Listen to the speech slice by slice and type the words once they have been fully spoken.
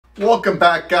Welcome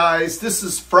back, guys. This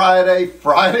is Friday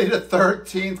the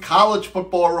 13th, college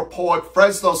football report,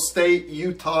 Fresno State,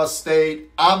 Utah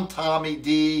State. I'm Tommy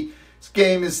D. This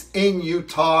game is in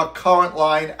Utah. Current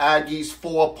line, Aggies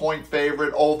 4-point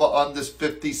favorite, over under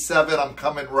 57. I'm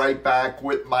coming right back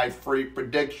with my free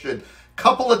prediction.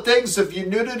 Couple of things. If you're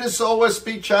new to this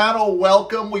OSB channel,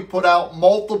 welcome. We put out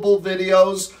multiple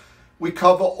videos. We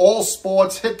cover all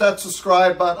sports. Hit that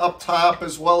subscribe button up top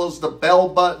as well as the bell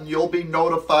button. You'll be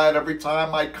notified every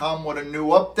time I come with a new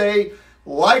update.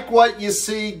 Like what you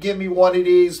see, give me one of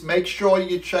these. Make sure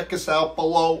you check us out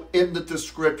below in the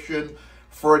description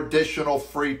for additional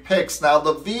free picks. Now,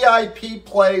 the VIP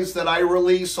plays that I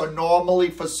release are normally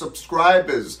for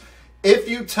subscribers. If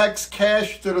you text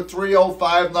cash to the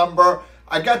 305 number,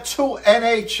 I got two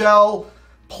NHL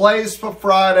plays for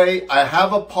Friday. I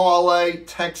have a parlay.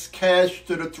 Text cash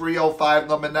to the 305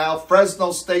 number now.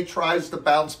 Fresno State tries to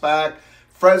bounce back.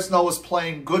 Fresno is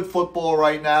playing good football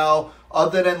right now.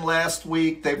 Other than last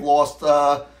week, they've lost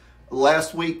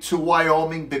last week to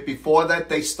Wyoming. But before that,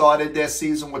 they started their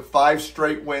season with 5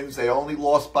 straight wins. They only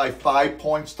lost by 5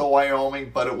 points to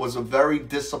Wyoming, but it was a very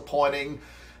disappointing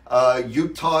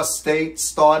Utah State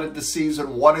started the season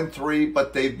 1-3,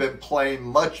 but they've been playing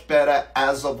much better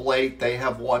as of late. They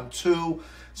have won 2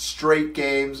 straight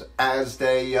games as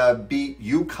they beat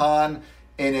UConn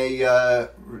in a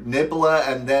nibbler,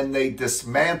 and then they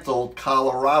dismantled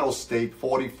Colorado State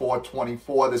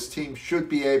 44-24. This team should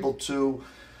be able to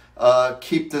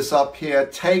keep this up here.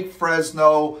 Take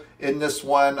Fresno in this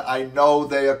one. I know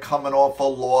they are coming off a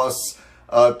loss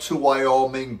to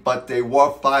Wyoming, but they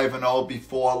were 5-0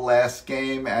 before last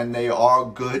game, and they are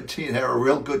good. They're a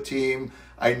real good team.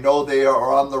 I know they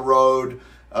are on the road,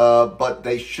 but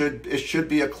it should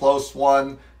be a close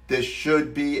one. This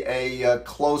should be a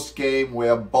close game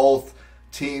where both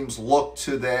teams look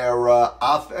to their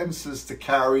offenses to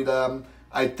carry them.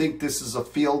 I think this is a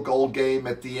field goal game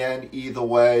at the end either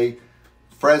way.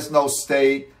 Fresno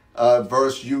State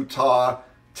versus Utah.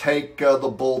 Take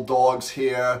the Bulldogs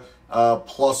here.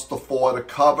 Plus the 4 to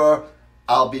cover.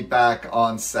 I'll be back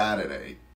on Saturday.